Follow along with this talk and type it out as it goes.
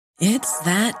It's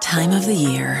that time of the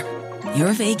year.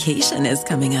 Your vacation is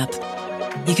coming up.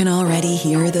 You can already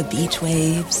hear the beach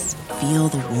waves, feel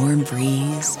the warm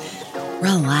breeze,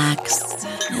 relax,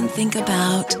 and think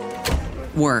about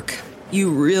work.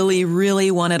 You really, really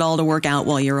want it all to work out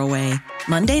while you're away.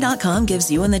 Monday.com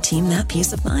gives you and the team that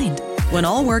peace of mind. When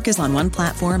all work is on one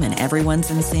platform and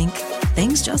everyone's in sync,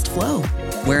 things just flow.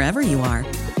 Wherever you are,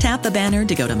 tap the banner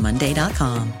to go to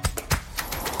Monday.com.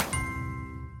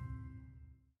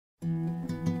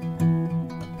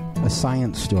 A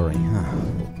science story, huh?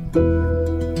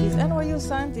 These NYU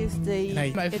scientists,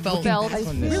 I felt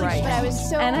right. I was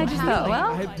so And I just thought,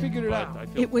 well, I had figured it out.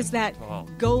 It was that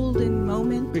golden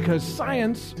moment. Because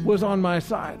science was on my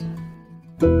side.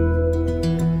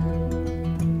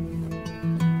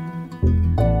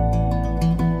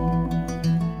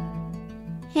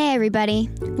 Hey everybody,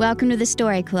 welcome to the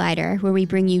Story Collider, where we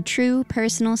bring you true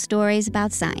personal stories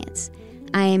about science.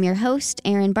 I am your host,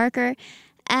 Erin Barker,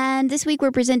 and this week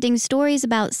we're presenting stories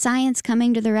about science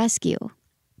coming to the rescue.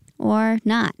 Or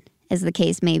not, as the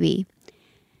case may be.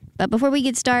 But before we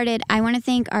get started, I want to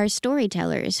thank our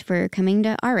storytellers for coming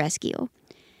to our rescue.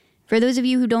 For those of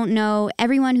you who don't know,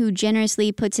 everyone who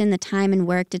generously puts in the time and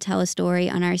work to tell a story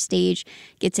on our stage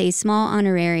gets a small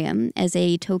honorarium as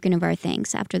a token of our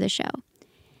thanks after the show.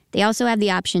 They also have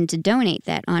the option to donate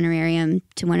that honorarium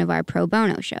to one of our pro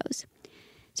bono shows.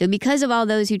 So because of all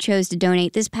those who chose to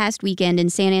donate, this past weekend in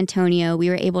San Antonio, we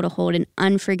were able to hold an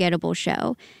unforgettable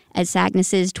show at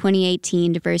SACNAS's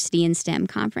 2018 Diversity in STEM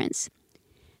Conference.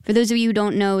 For those of you who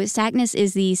don't know, SACNAS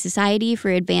is the Society for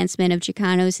Advancement of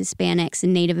Chicanos, Hispanics,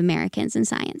 and Native Americans in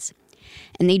Science.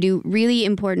 And they do really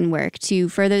important work to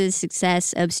further the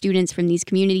success of students from these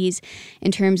communities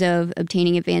in terms of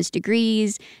obtaining advanced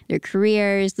degrees, their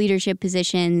careers, leadership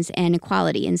positions, and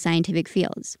equality in scientific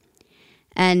fields.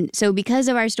 And so because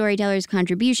of our storytellers'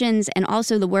 contributions and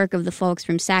also the work of the folks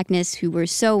from SACNAS who were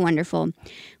so wonderful,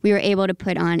 we were able to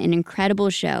put on an incredible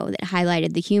show that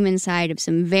highlighted the human side of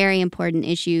some very important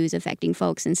issues affecting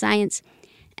folks in science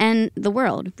and the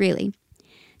world, really.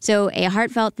 So a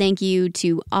heartfelt thank you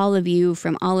to all of you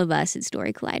from all of us at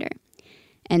Story Collider.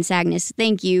 And SACNAS,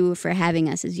 thank you for having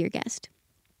us as your guest.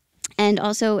 And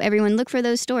also, everyone, look for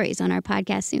those stories on our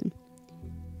podcast soon.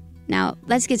 Now,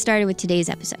 let's get started with today's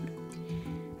episode.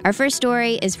 Our first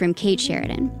story is from Kate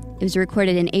Sheridan. It was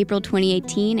recorded in April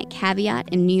 2018 at Caveat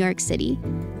in New York City.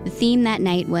 The theme that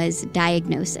night was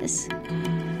diagnosis.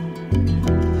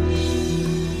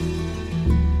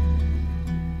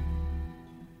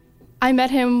 I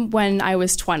met him when I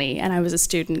was 20 and I was a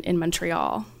student in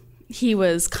Montreal. He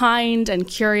was kind and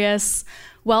curious,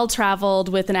 well-traveled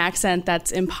with an accent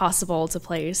that's impossible to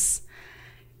place.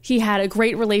 He had a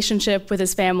great relationship with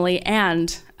his family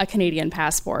and a Canadian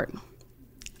passport.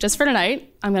 Just for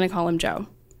tonight, I'm going to call him Joe.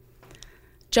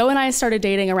 Joe and I started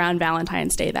dating around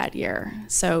Valentine's Day that year.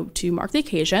 So to mark the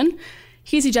occasion,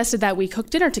 he suggested that we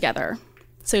cook dinner together.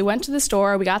 So we went to the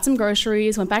store, we got some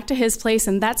groceries, went back to his place,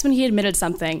 and that's when he admitted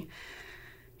something.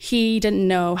 He didn't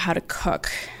know how to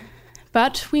cook.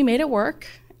 But we made it work,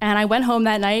 and I went home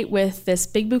that night with this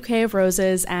big bouquet of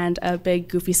roses and a big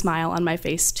goofy smile on my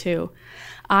face, too.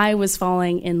 I was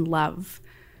falling in love.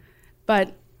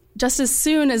 But just as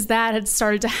soon as that had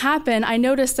started to happen, I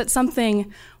noticed that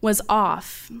something was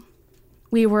off.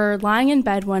 We were lying in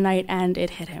bed one night and it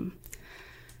hit him.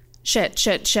 Shit,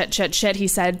 he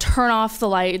said. Turn off the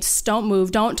lights, don't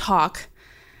move, don't talk.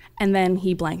 And then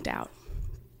he blanked out.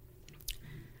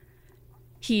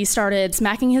 He started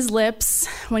smacking his lips.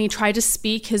 When he tried to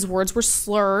speak, his words were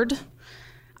slurred.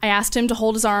 I asked him to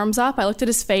hold his arms up. I looked at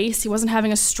his face. He wasn't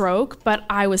having a stroke, but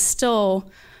I was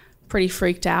still pretty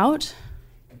freaked out.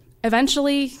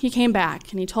 Eventually, he came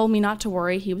back, and he told me not to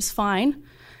worry. He was fine.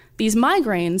 These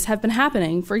migraines have been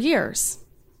happening for years.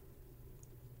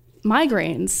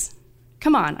 Migraines?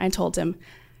 Come on, I told him.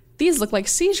 These look like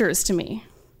seizures to me.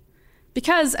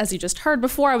 Because, as you just heard,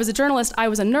 before I was a journalist, I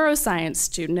was a neuroscience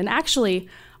student. And actually,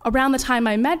 around the time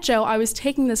I met Joe, I was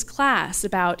taking this class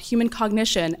about human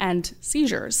cognition and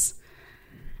seizures.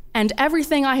 And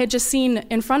everything I had just seen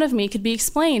in front of me could be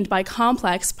explained by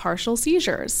complex partial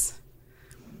seizures.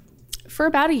 For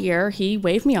about a year, he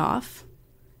waved me off,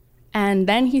 and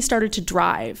then he started to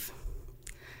drive.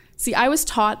 See, I was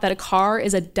taught that a car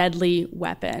is a deadly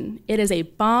weapon. It is a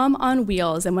bomb on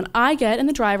wheels, and when I get in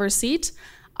the driver's seat,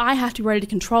 I have to be ready to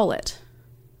control it.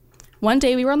 One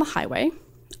day we were on the highway.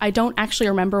 I don't actually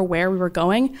remember where we were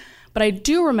going, but I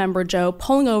do remember Joe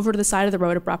pulling over to the side of the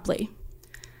road abruptly.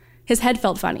 His head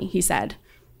felt funny, he said.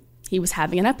 He was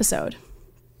having an episode.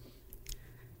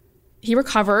 He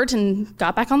recovered and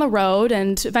got back on the road,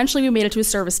 and eventually we made it to a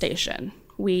service station.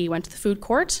 We went to the food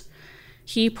court.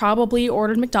 He probably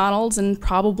ordered McDonald's and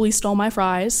probably stole my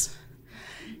fries.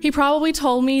 He probably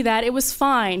told me that it was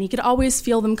fine. He could always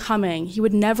feel them coming. He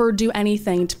would never do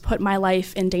anything to put my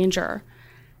life in danger.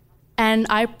 And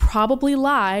I probably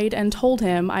lied and told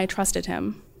him I trusted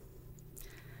him.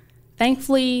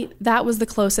 Thankfully, that was the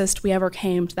closest we ever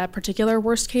came to that particular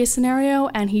worst-case scenario,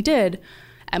 and he did,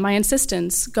 at my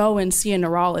insistence, go and see a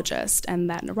neurologist, and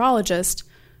that neurologist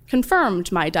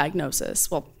confirmed my diagnosis.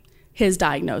 Well, his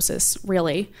diagnosis,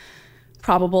 really.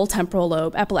 Probable temporal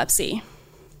lobe epilepsy.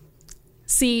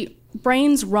 See,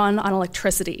 brains run on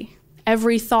electricity.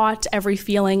 Every thought, every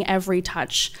feeling, every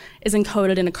touch is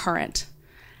encoded in a current.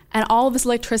 And all of this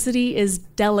electricity is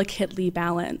delicately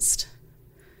balanced.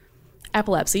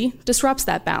 Epilepsy disrupts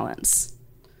that balance.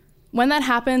 When that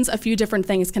happens, a few different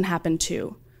things can happen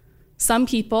too. Some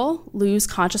people lose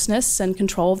consciousness and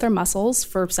control of their muscles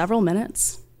for several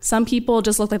minutes. Some people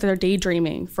just look like they're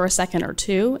daydreaming for a second or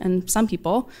two, and some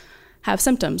people have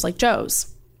symptoms like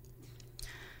Joe's.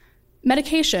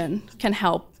 Medication can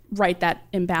help right that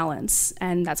imbalance,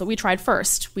 and that's what we tried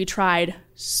first. We tried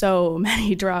so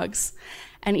many drugs.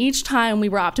 And each time we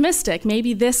were optimistic,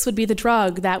 maybe this would be the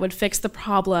drug that would fix the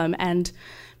problem, and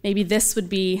maybe this would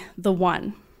be the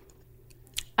one.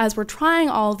 As we're trying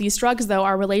all these drugs, though,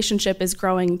 our relationship is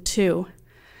growing too.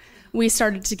 We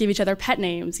started to give each other pet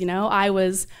names, you know? I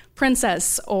was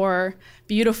Princess or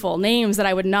Beautiful, names that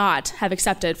I would not have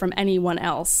accepted from anyone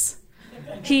else.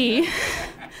 He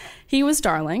was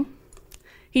Darling.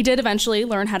 He did eventually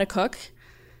learn how to cook.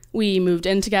 We moved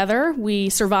in together. We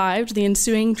survived the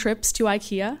ensuing trips to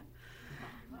IKEA.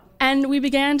 And we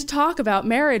began to talk about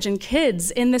marriage and kids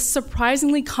in this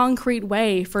surprisingly concrete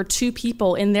way for two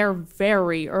people in their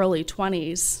very early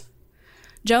 20s.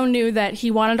 Joe knew that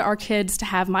he wanted our kids to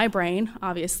have my brain,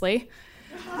 obviously.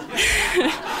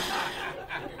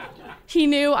 He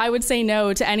knew I would say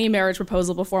no to any marriage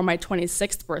proposal before my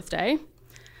 26th birthday.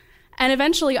 And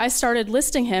eventually I started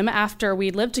listing him, after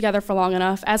we'd lived together for long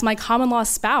enough, as my common-law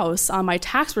spouse on my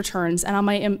tax returns and on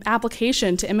my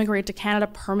application to immigrate to Canada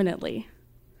permanently.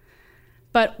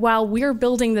 But while we're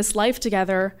building this life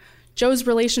together, Joe's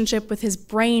relationship with his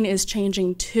brain is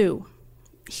changing too.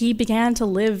 He began to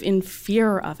live in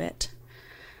fear of it,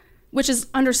 which is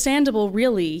understandable,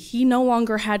 really. He no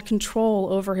longer had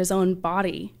control over his own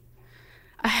body.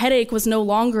 A headache was no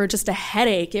longer just a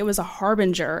headache, it was a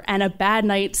harbinger, and a bad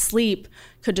night's sleep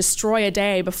could destroy a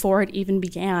day before it even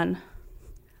began.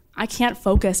 I can't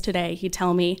focus today, he'd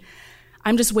tell me.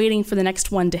 I'm just waiting for the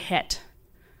next one to hit.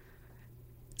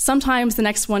 Sometimes the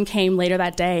next one came later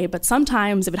that day, but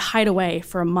sometimes it would hide away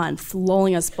for a month,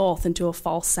 lulling us both into a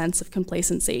false sense of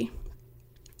complacency.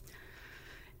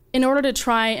 In order to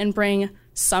try and bring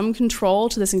some control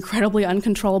to this incredibly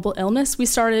uncontrollable illness, we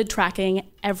started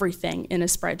tracking everything in a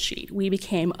spreadsheet. We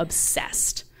became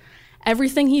obsessed.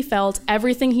 Everything he felt,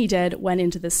 everything he did went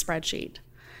into this spreadsheet.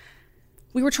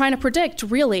 We were trying to predict,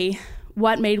 really,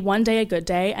 what made one day a good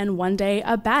day and one day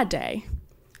a bad day.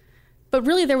 But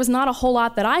really, there was not a whole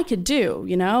lot that I could do,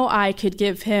 you know? I could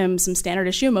give him some standard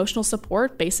issue emotional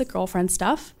support, basic girlfriend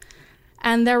stuff.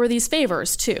 And there were these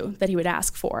favors, too, that he would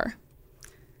ask for.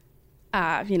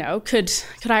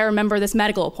 Could I remember this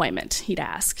medical appointment, he'd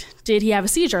ask. Did he have a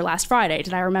seizure last Friday?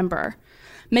 Did I remember?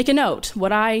 Make a note.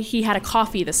 He had a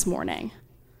coffee this morning.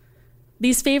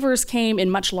 These favors came in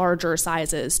much larger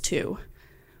sizes, too.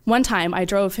 One time, I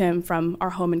drove him from our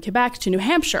home in Quebec to New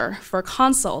Hampshire for a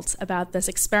consult about this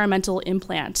experimental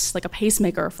implant, like a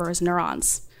pacemaker for his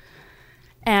neurons.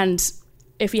 And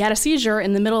if he had a seizure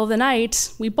in the middle of the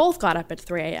night, we both got up at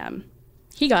 3 a.m.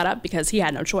 He got up because he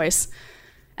had no choice.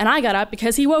 And I got up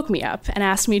because he woke me up and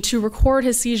asked me to record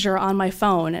his seizure on my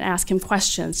phone and ask him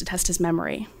questions to test his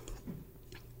memory.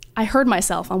 I heard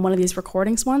myself on one of these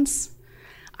recordings once.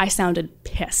 I sounded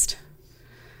pissed.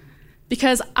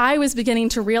 Because I was beginning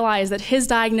to realize that his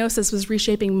diagnosis was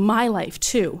reshaping my life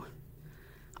too.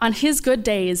 On his good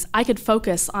days, I could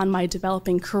focus on my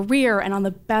developing career and on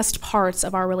the best parts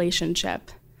of our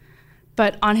relationship.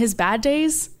 But on his bad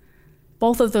days,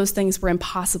 both of those things were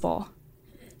impossible.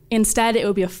 Instead, it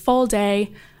would be a full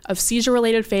day of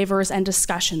seizure-related favors and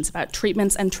discussions about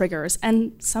treatments and triggers.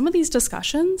 And some of these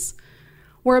discussions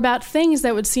were about things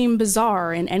that would seem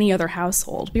bizarre in any other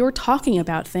household. We were talking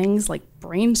about things like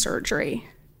brain surgery.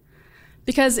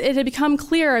 Because it had become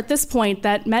clear at this point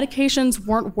that medications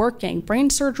weren't working. Brain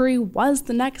surgery was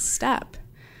the next step.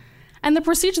 And the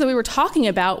procedure that we were talking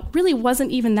about really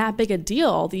wasn't even that big a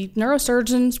deal. The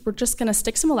neurosurgeons were just going to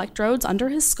stick some electrodes under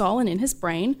his skull and in his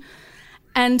brain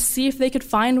and see if they could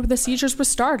find where the seizures were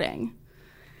starting.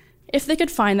 If they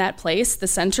could find that place, the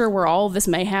center where all of this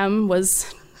mayhem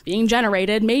was being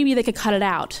generated, maybe they could cut it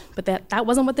out. But that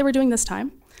wasn't what they were doing this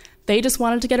time. They just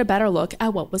wanted to get a better look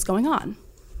at what was going on.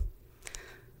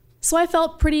 So I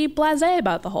felt pretty blasé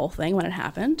about the whole thing when it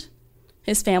happened.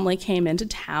 His family came into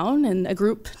town and a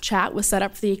group chat was set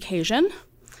up for the occasion.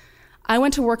 I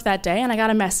went to work that day and I got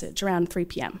a message around 3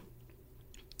 p.m.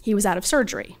 He was out of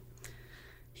surgery.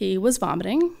 He was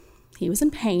vomiting, he was in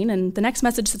pain, and the next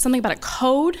message said something about a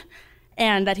code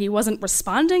and that he wasn't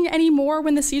responding anymore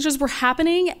when the seizures were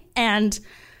happening, and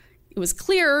it was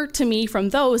clear to me from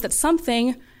those that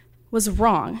something was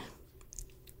wrong.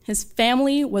 His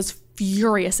family was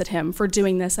furious at him for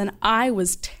doing this, and I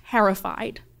was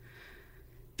terrified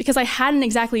because I hadn't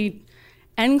exactly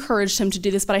encouraged him to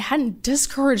do this, but I hadn't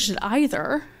discouraged it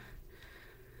either.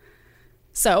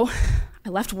 So I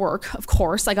left work, of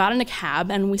course. I got in a cab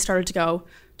and we started to go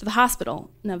to the hospital.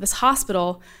 Now, this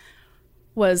hospital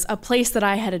was a place that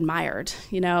I had admired.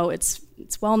 You know, it's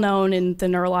well known in the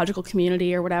neurological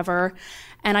community or whatever.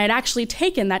 And I had actually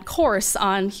taken that course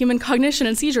on human cognition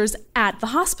and seizures at the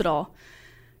hospital.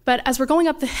 But as we're going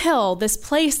up the hill, this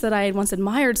place that I had once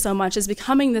admired so much is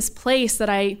becoming this place that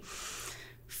I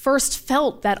first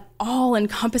felt that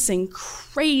all-encompassing,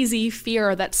 crazy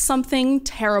fear that something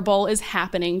terrible is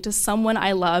happening to someone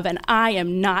I love and I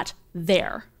am not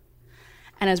there.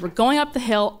 And as we're going up the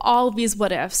hill, all of these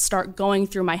what-ifs start going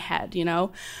through my head, you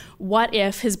know? What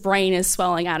if his brain is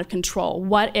swelling out of control?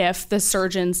 What if the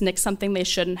surgeons nick something they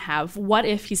shouldn't have? What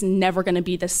if he's never going to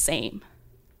be the same?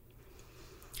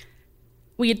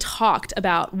 We had talked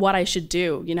about what I should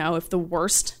do, you know, if the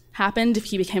worst happened, if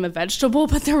he became a vegetable,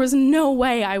 but there was no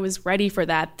way I was ready for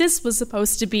that. This was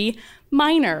supposed to be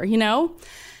minor, you know?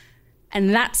 And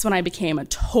that's when I became a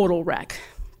total wreck.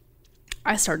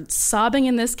 I started sobbing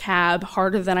in this cab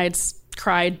harder than I'd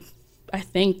cried, I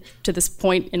think, to this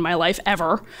point in my life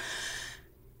ever.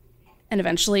 And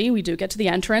eventually we do get to the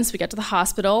entrance, we get to the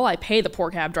hospital, I pay the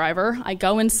poor cab driver, I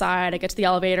go inside, I get to the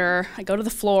elevator, I go to the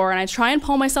floor, and I try and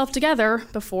pull myself together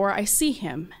before I see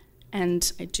him.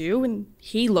 And I do, and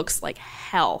he looks like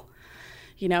hell.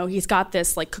 You know, he's got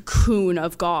this like cocoon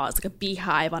of gauze, like a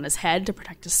beehive on his head to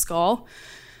protect his skull.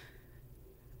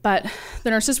 But the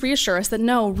nurses reassure us that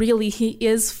no, really, he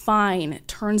is fine. It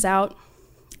turns out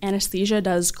anesthesia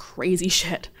does crazy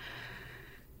shit.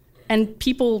 And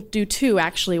people do too,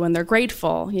 actually, when they're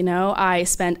grateful. You know, I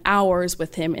spent hours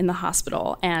with him in the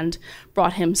hospital and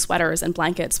brought him sweaters and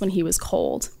blankets when he was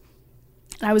cold.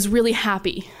 And I was really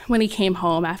happy when he came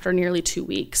home after nearly 2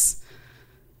 weeks.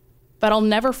 But I'll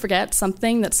never forget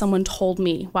something that someone told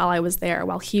me while I was there,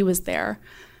 while he was there.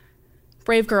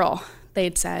 Brave girl,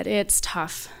 they'd said, it's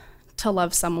tough to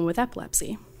love someone with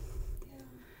epilepsy.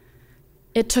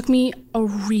 It took me a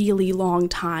really long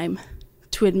time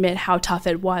to admit how tough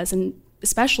it was, and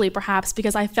especially perhaps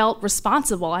because I felt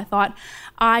responsible. I thought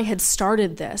I had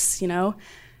started this, you know.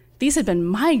 These had been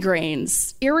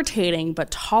migraines, irritating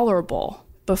but tolerable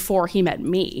before he met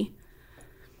me.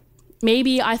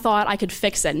 Maybe I thought I could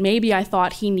fix it. Maybe I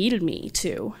thought he needed me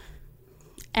to.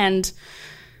 And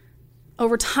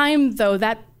over time, though,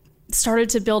 that started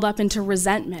to build up into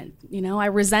resentment. You know, I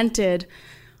resented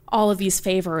all of these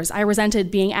favors. I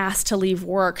resented being asked to leave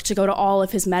work to go to all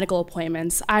of his medical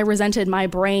appointments. I resented my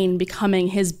brain becoming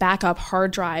his backup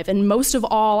hard drive. And most of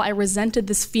all, I resented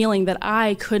this feeling that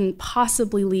I couldn't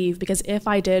possibly leave because if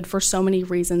I did, for so many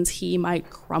reasons, he might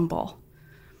crumble.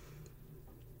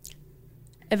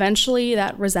 Eventually,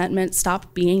 that resentment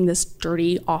stopped being this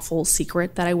dirty, awful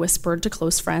secret that I whispered to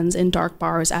close friends in dark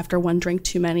bars after one drink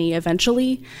too many.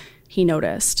 Eventually, he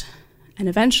noticed. And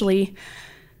eventually,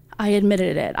 I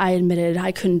admitted it. I admitted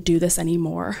I couldn't do this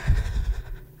anymore.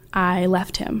 I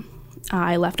left him.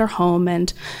 I left our home,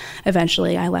 and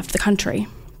eventually I left the country.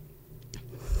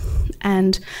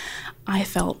 And I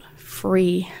felt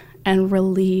free and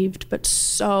relieved, but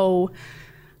so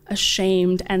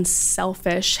ashamed and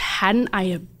selfish. Hadn't I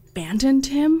abandoned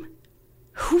him?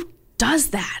 Who does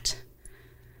that?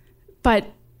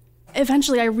 But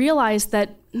eventually I realized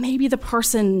that maybe the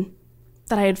person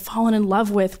that I had fallen in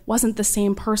love with wasn't the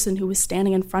same person who was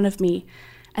standing in front of me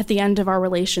at the end of our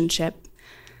relationship.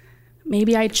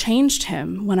 Maybe I changed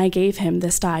him when I gave him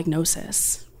this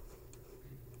diagnosis.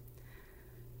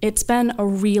 It's been a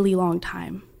really long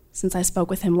time since I spoke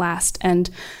with him last, and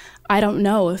I don't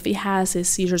know if he has his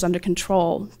seizures under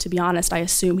control. To be honest, I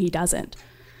assume he doesn't.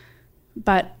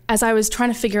 But as I was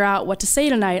trying to figure out what to say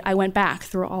tonight, I went back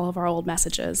through all of our old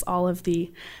messages, all of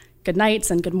the good nights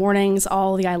and good mornings,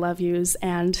 all the I love yous,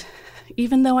 and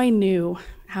even though I knew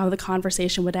how the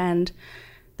conversation would end,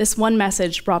 this one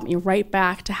message brought me right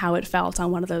back to how it felt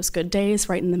on one of those good days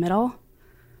right in the middle.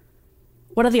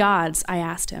 What are the odds? I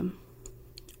asked him.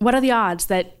 What are the odds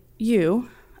that you,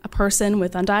 a person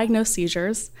with undiagnosed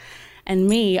seizures, and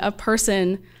me, a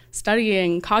person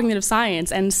studying cognitive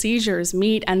science and seizures,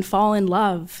 meet and fall in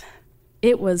love?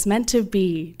 It was meant to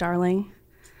be, darling.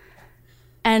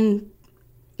 And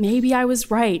maybe I was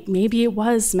right. Maybe it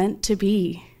was meant to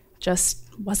be, just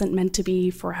wasn't meant to be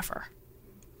forever.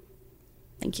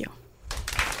 Thank you.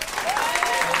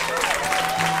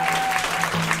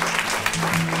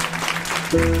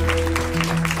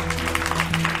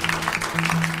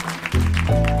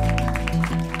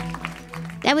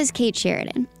 That was Kate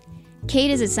Sheridan. Kate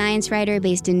is a science writer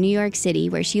based in New York City,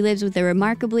 where she lives with a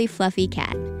remarkably fluffy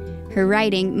cat. Her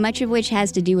writing, much of which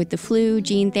has to do with the flu,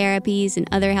 gene therapies, and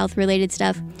other health-related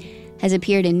stuff, has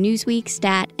appeared in Newsweek,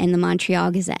 Stat, and the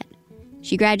Montreal Gazette.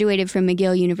 She graduated from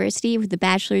McGill University with a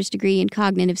bachelor's degree in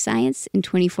cognitive science in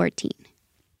 2014.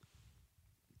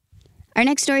 Our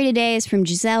next story today is from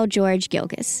Giselle George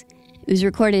Gilkes. It was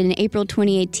recorded in April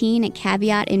 2018 at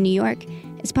Caveat in New York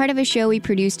as part of a show we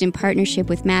produced in partnership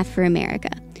with Math for America,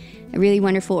 a really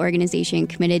wonderful organization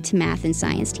committed to math and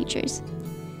science teachers.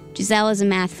 Giselle is a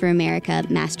Math for America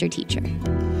master teacher.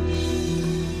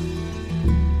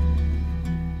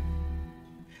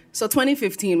 So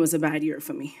 2015 was a bad year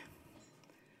for me.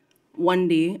 One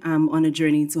day, I'm on a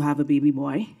journey to have a baby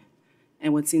boy,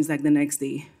 and what seems like the next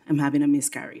day, I'm having a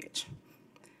miscarriage.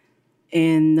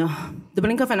 In the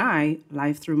blink of an eye,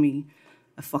 life threw me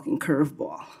a fucking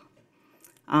curveball.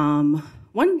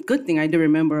 One good thing I do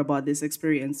remember about this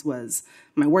experience was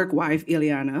my work wife,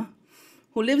 Ileana,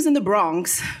 who lives in the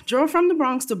Bronx, drove from the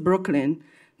Bronx to Brooklyn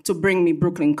to bring me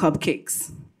Brooklyn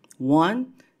cupcakes.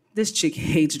 One, this chick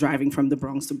hates driving from the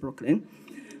Bronx to Brooklyn.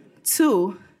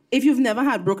 Two, if you've never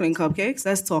had Brooklyn cupcakes,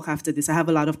 let's talk after this. I have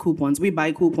a lot of coupons. We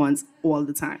buy coupons all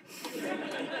the time.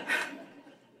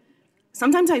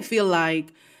 Sometimes I feel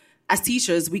like as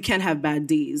teachers, we can't have bad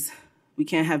days. We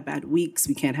can't have bad weeks.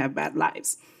 We can't have bad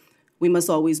lives. We must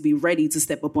always be ready to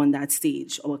step up on that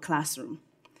stage or classroom.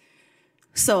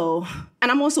 So, and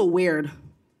I'm also weird.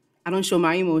 I don't show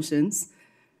my emotions.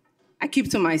 I keep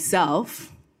to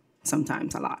myself,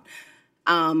 sometimes a lot.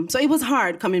 So it was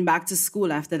hard coming back to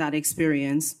school after that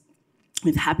experience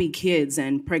with happy kids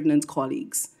and pregnant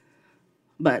colleagues.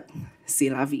 But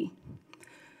c'est la vie.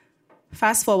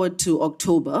 Fast forward to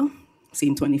October,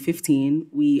 same 2015,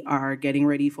 we are getting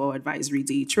ready for our advisory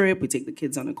day trip. We take the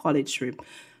kids on a college trip.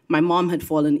 My mom had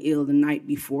fallen ill the night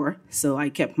before, so I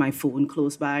kept my phone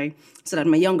close by so that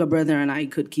my younger brother and I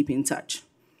could keep in touch.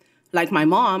 Like my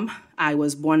mom, I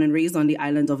was born and raised on the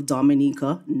island of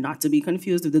Dominica, not to be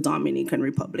confused with the Dominican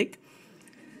Republic.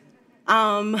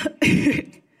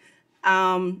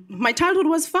 My childhood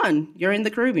was fun. You're in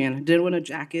the Caribbean. Didn't own a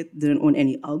jacket, didn't own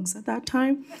any Uggs at that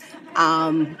time.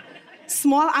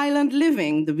 Small island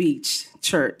living, the beach,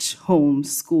 church, home,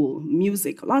 school,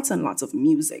 music, lots and lots of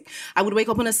music. I would wake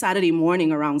up on a Saturday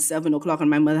morning around 7 o'clock and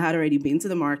my mother had already been to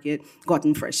the market,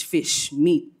 gotten fresh fish,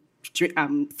 meat,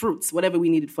 fruits, whatever we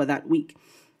needed for that week.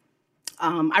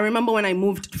 I remember when I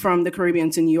moved from the Caribbean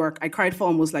to New York, I cried for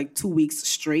almost like 2 weeks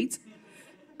straight.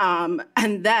 And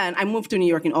then I moved to New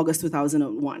York in August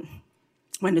 2001.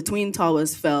 When the Twin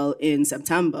Towers fell in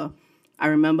September, I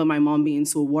remember my mom being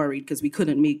so worried because we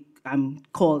couldn't make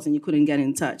calls and you couldn't get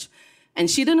in touch. And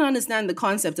she didn't understand the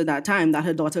concept at that time that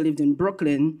her daughter lived in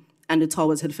Brooklyn and the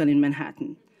towers had fell in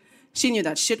Manhattan. She knew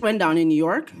that shit went down in New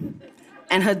York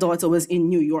and her daughter was in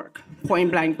New York, point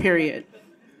blank, period.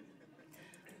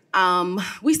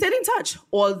 We stayed in touch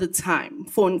all the time,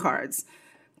 phone cards,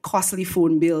 costly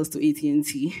phone bills to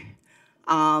AT&T,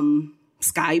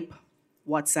 Skype,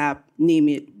 WhatsApp, name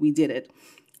it, we did it.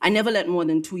 I never let more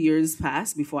than 2 years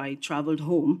pass before I traveled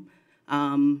home.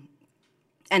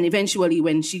 And eventually,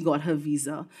 when she got her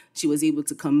visa, she was able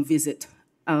to come visit.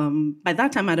 By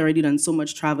that time, I'd already done so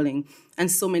much traveling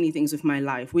and so many things with my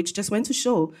life, which just went to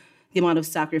show the amount of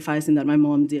sacrificing that my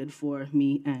mom did for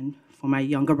me and for my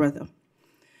younger brother.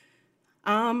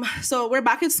 So we're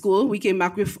back at school. We came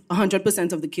back with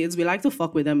 100% of the kids. We like to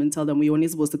fuck with them and tell them we're only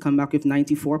supposed to come back with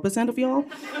 94% of y'all.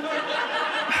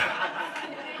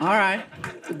 All right.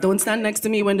 Don't stand next to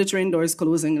me when the train door is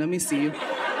closing. Let me see you.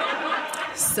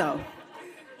 So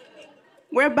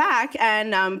we're back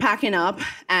and I'm packing up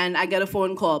and I get a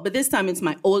phone call. But this time it's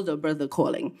my older brother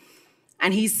calling.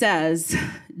 And he says,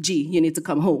 G, you need to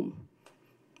come home.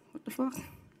 What the fuck?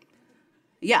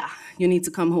 Yeah, you need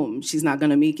to come home. She's not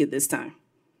gonna make it this time.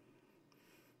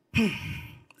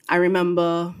 I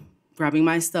remember grabbing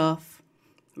my stuff,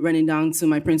 running down to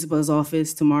my principal's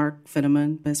office, to Mark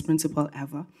Fetterman, best principal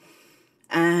ever.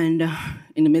 And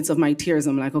in the midst of my tears,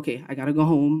 I'm like, okay, I gotta go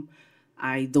home.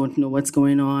 I don't know what's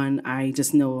going on. I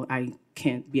just know I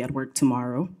can't be at work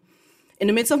tomorrow. In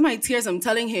the midst of my tears, I'm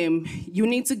telling him, you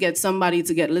need to get somebody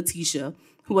to get Letitia,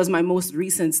 who was my most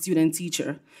recent student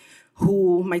teacher,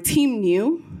 who my team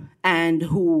knew and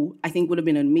who I think would have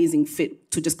been an amazing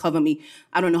fit to just cover me.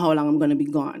 I don't know how long I'm going to be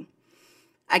gone.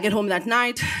 I get home that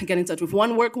night, get in touch with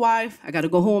one work wife. I got to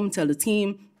go home, tell the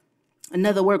team.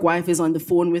 Another work wife is on the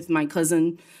phone with my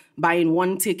cousin, buying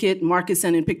one ticket. Mark is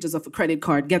sending pictures of a credit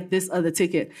card. Get this other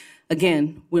ticket.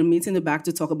 Again, we'll meet in the back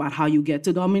to talk about how you get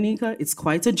to Dominica. It's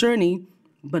quite a journey,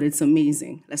 but it's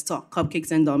amazing. Let's talk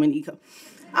cupcakes and Dominica.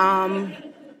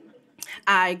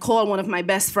 I call one of my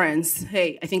best friends.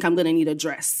 Hey, I think I'm going to need a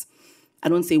dress. I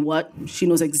don't say what. She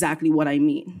knows exactly what I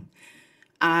mean.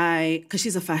 Because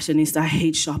she's a fashionista, I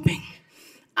hate shopping.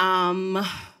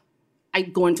 I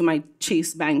go into my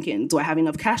Chase banking. Do I have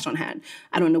enough cash on hand?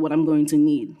 I don't know what I'm going to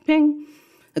need. Ping.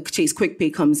 The Chase Quick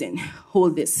Pay comes in.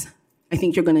 Hold this. I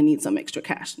think you're going to need some extra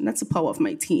cash. And that's the power of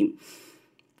my team.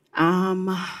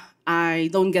 I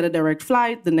don't get a direct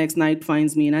flight. The next night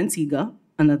finds me in Antigua,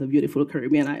 another beautiful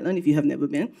Caribbean island, if you have never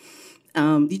been.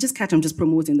 You just catch I'm just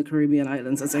promoting the Caribbean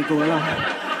islands as I go along.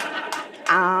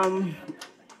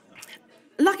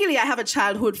 Luckily, I have a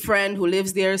childhood friend who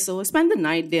lives there, so I spend the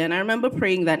night there. And I remember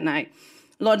praying that night,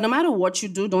 Lord, no matter what you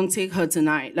do, don't take her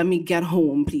tonight. Let me get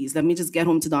home, please. Let me just get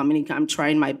home to Dominica. I'm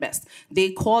trying my best. They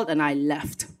called and I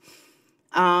left.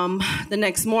 The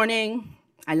next morning,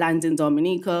 I land in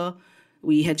Dominica.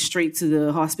 We head straight to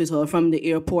the hospital from the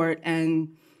airport,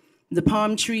 and the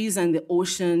palm trees and the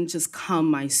ocean just calm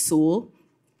my soul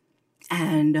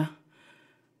and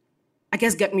I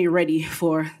guess get me ready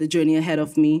for the journey ahead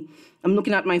of me. I'm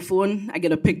looking at my phone. I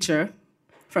get a picture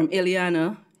from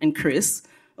Eliana and Chris,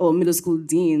 our middle school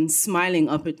dean, smiling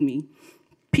up at me.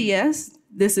 P.S.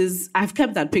 I've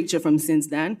kept that picture from since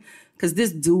then because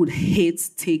this dude hates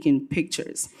taking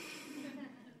pictures.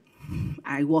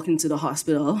 I walk into the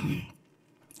hospital.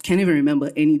 Can't even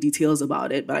remember any details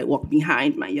about it, but I walk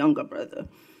behind my younger brother.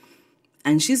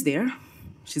 And she's there.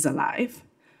 She's alive,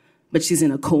 but she's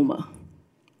in a coma.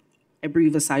 I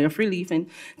breathe a sigh of relief and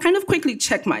kind of quickly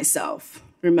check myself.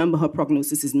 Remember, her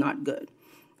prognosis is not good.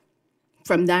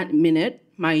 From that minute,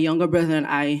 my younger brother and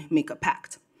I make a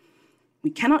pact.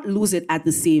 We cannot lose it at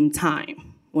the same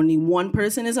time. Only one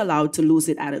person is allowed to lose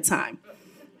it at a time.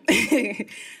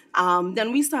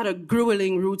 Then we start a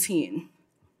grueling routine.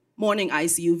 Morning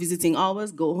ICU visiting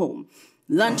hours, go home.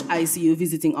 Lunch ICU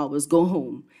visiting hours, go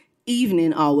home.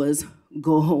 Evening hours,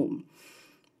 go home.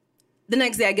 The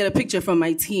next day I get a picture from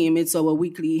my team. It's our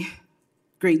weekly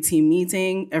grade team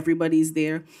meeting. Everybody's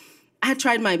there. I had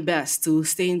tried my best to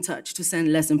stay in touch, to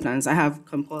send lesson plans. I have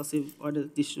compulsive order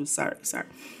issues, sorry.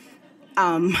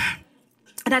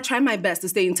 And I tried my best to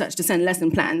stay in touch, to send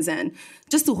lesson plans and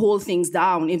just to hold things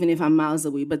down, even if I'm miles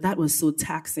away. But that was so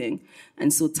taxing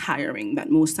and so tiring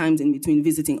that most times in between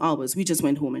visiting hours, we just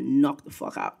went home and knocked the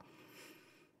fuck out.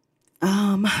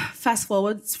 Fast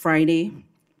forward, it's Friday.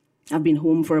 I've been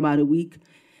home for about a week,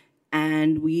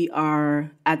 and we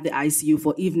are at the ICU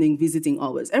for evening visiting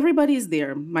hours. Everybody is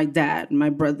there, my dad, my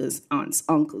brothers, aunts,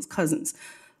 uncles, cousins,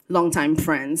 longtime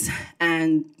friends,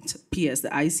 and P.S., the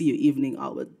ICU evening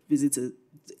hour visitors.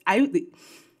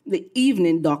 The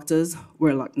evening doctors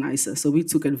were a lot nicer, so we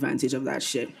took advantage of that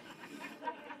shit.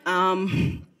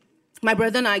 My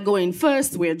brother and I go in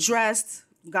first. We're dressed,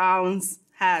 gowns,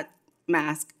 hat,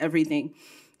 mask, everything.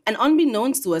 And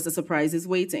unbeknownst to us, a surprise is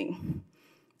waiting.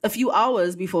 A few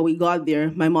hours before we got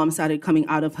there, my mom started coming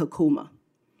out of her coma.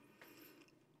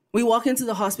 We walk into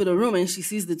the hospital room, and she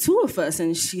sees the two of us,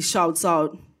 and she shouts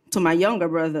out to my younger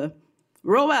brother,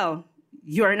 Roel,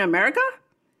 you're in America?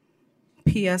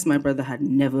 P.S. My brother had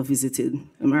never visited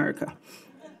America.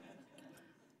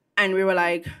 And we were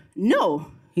like,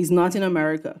 no, he's not in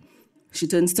America. She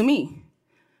turns to me.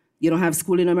 You don't have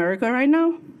school in America right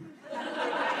now?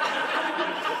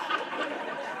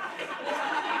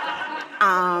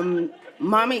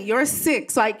 Mommy, you're sick,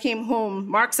 so I came home.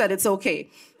 Mark said it's okay.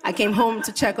 I came home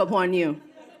to check up on you.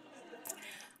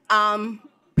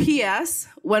 P.S.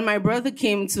 When my brother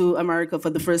came to America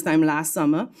for the first time last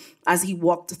summer, as he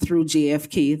walked through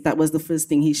JFK, that was the first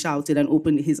thing he shouted and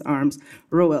opened his arms.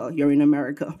 Roel, you're in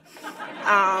America.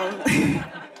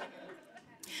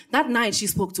 That night, she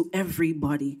spoke to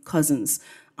everybody, cousins,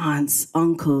 aunts,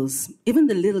 uncles, even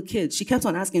the little kids. She kept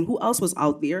on asking who else was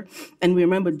out there. And we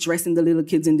remember dressing the little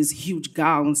kids in these huge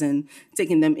gowns and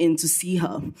taking them in to see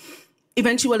her.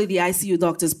 Eventually, the ICU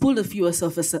doctors pulled a few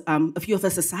of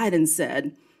us aside and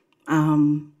said,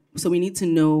 so we need to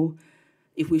know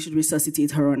if we should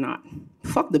resuscitate her or not.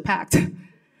 Fuck the pact.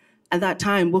 At that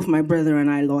time, both my brother and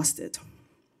I lost it.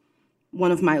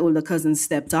 One of my older cousins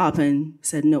stepped up and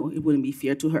said, no, it wouldn't be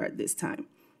fair to her at this time.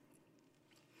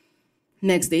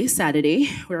 Next day, Saturday,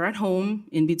 we're at home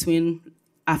in between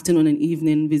afternoon and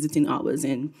evening visiting hours,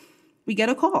 and we get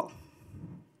a call.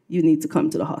 You need to come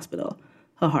to the hospital.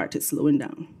 Her heart is slowing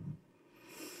down.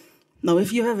 Now,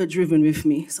 if you've ever driven with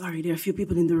me, sorry, there are a few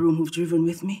people in the room who've driven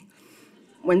with me.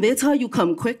 When they tell you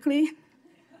come quickly,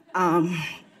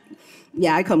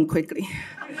 yeah, I come quickly.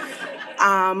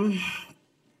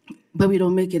 But we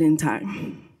don't make it in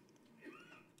time.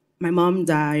 My mom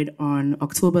died on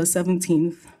October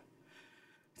 17th,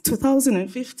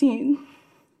 2015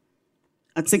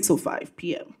 at 6:05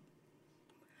 p.m.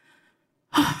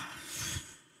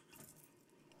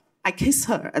 I kiss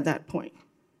her at that point.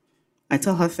 I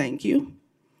tell her thank you.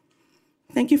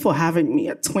 Thank you for having me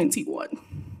at 21.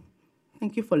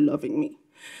 Thank you for loving me.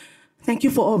 Thank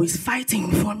you for always fighting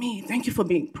for me. Thank you for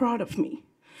being proud of me.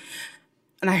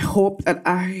 And I hope that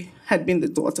I had been the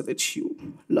daughter that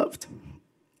you loved.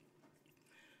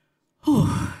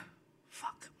 Oh,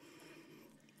 fuck.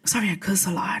 Sorry, I curse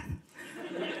a lot.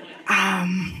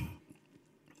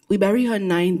 We buried her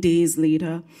 9 days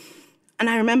later. And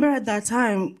I remember at that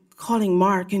time calling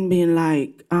Mark and being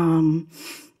like,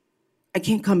 I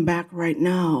can't come back right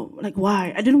now. Like,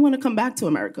 why? I didn't want to come back to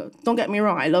America. Don't get me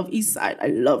wrong. I love Eastside. I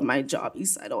love my job,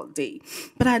 Eastside all day.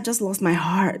 But I just lost my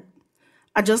heart.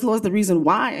 I just lost the reason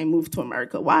why I moved to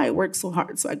America, why I worked so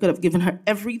hard. So I could have given her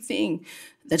everything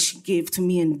that she gave to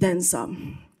me and then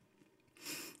some.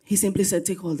 He simply said,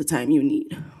 take all the time you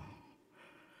need.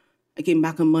 I came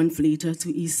back a month later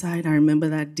to Eastside. I remember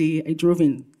that day. I drove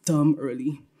in dumb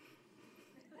early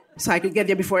so I could get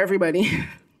there before everybody.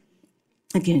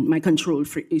 Again, my control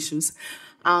freak issues.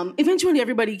 Eventually,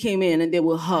 everybody came in, and there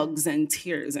were hugs and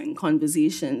tears and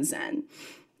conversations and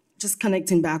just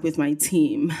connecting back with my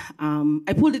team.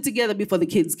 I pulled it together before the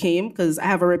kids came because I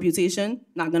have a reputation.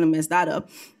 Not going to mess that up.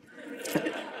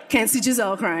 Can't see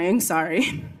Giselle crying,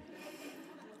 sorry.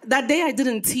 That day I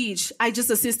didn't teach. I just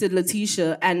assisted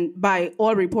Letitia, and by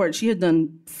all reports, she had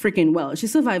done freaking well. She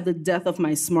survived the death of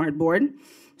my smartboard.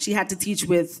 She had to teach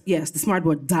with, yes, the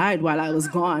smartboard died while I was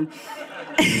gone.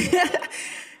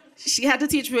 She had to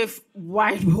teach with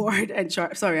whiteboard and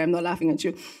chart. Sorry, I'm not laughing at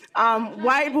you.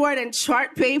 Whiteboard and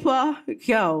chart paper,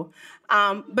 yo.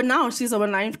 But now she's our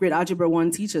 9th grade Algebra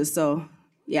 1 teacher, so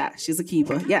yeah, she's a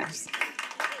keeper, yes.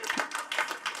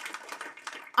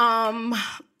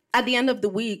 At the end of the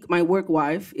week, my work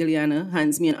wife, Ileana,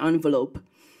 hands me an envelope.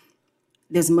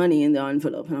 There's money in the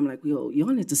envelope, and I'm like, yo, you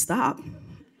all need to stop.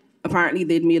 Apparently,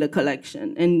 they'd made a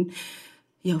collection, and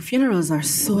funerals are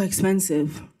so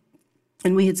expensive.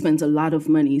 And we had spent a lot of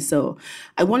money, so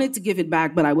I wanted to give it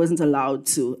back, but I wasn't allowed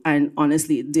to. And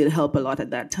honestly, it did help a lot at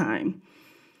that time.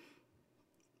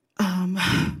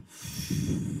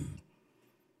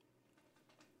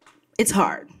 It's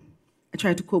hard. I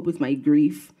try to cope with my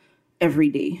grief every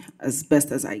day as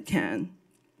best as I can.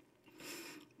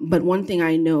 But one thing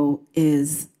I know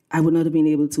is I would not have been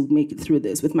able to make it through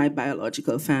this with my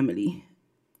biological family,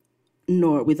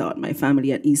 nor without my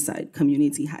family at Eastside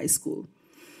Community High School.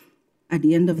 At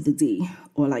the end of the day,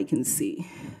 all I can say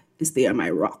is they are my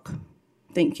rock.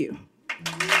 Thank you.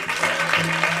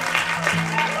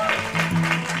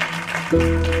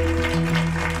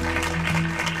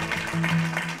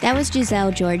 That was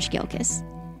Giselle George Gilkis.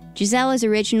 Giselle is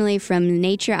originally from the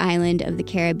Nature Island of the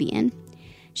Caribbean.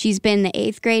 She's been the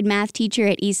 8th grade math teacher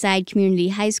at Eastside Community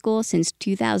High School since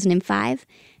 2005,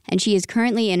 and she is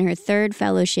currently in her 3rd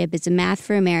fellowship as a Math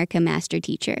for America master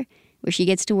teacher, where she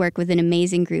gets to work with an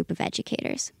amazing group of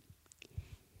educators.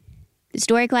 The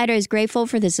Story Collider is grateful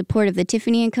for the support of the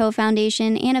Tiffany & Co.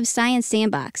 Foundation and of Science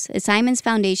Sandbox, a Simons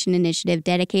Foundation initiative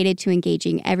dedicated to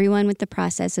engaging everyone with the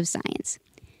process of science.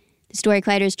 The Story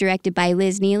Collider is directed by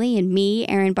Liz Neely and me,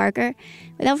 Erin Barker,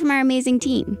 with help from our amazing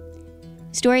team.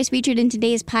 Stories featured in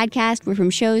today's podcast were from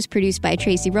shows produced by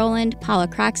Tracy Rowland, Paula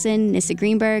Croxon, Nissa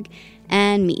Greenberg,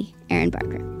 and me, Erin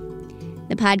Barker.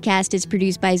 The podcast is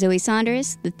produced by Zoe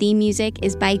Saunders. The theme music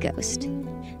is by Ghost.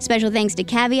 Special thanks to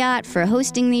Caveat for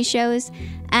hosting these shows,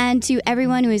 and to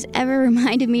everyone who has ever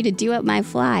reminded me to do up my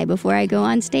fly before I go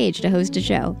on stage to host a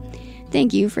show.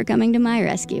 Thank you for coming to my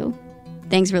rescue.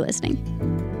 Thanks for listening.